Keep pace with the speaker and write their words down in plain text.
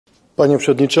Panie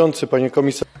Przewodniczący, Panie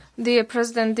Komisarzu. Dear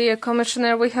President, dear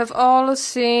Commissioner, we have all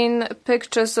seen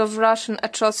pictures of Russian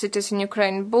atrocities in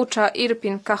Ukraine, Bucha,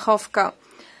 Irpin, Kakhovka.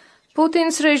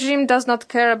 Putin's regime does not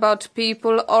care about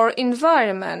people or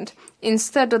environment.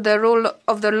 Instead of the rule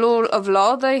of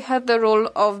law, they have the rule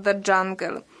of the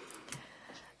jungle.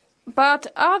 But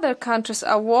other countries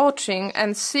are watching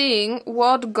and seeing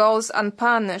what goes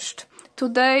unpunished.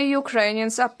 Today,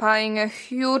 Ukrainians are paying a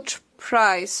huge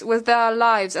price with their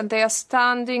lives, and they are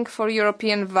standing for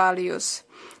European values.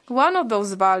 One of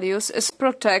those values is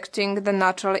protecting the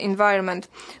natural environment.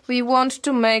 We want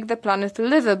to make the planet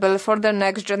livable for the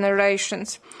next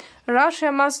generations.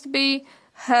 Russia must be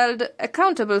held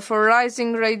accountable for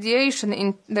rising radiation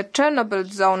in the Chernobyl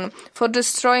zone, for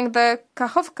destroying the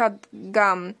Kakhovka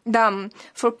Dam,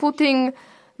 for putting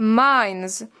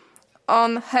mines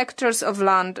on hectares of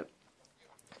land.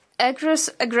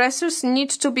 Aggressors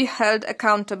need to be held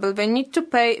accountable. They need to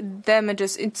pay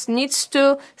damages. It needs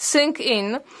to sink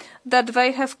in that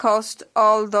they have caused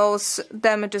all those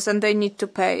damages and they need to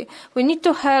pay. We need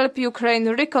to help Ukraine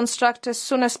reconstruct as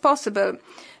soon as possible.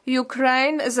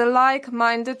 Ukraine is a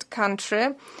like-minded country.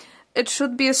 It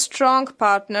should be a strong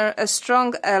partner, a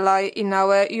strong ally in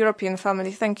our European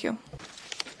family. Thank you.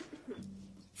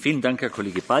 Vielen Dank, Herr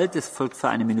Kollege Balt. Es folgt für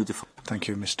eine Minute. Thank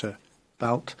you, Mr.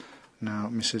 Balt. Now,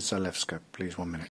 Mrs. Zalewska, please, 1 minute.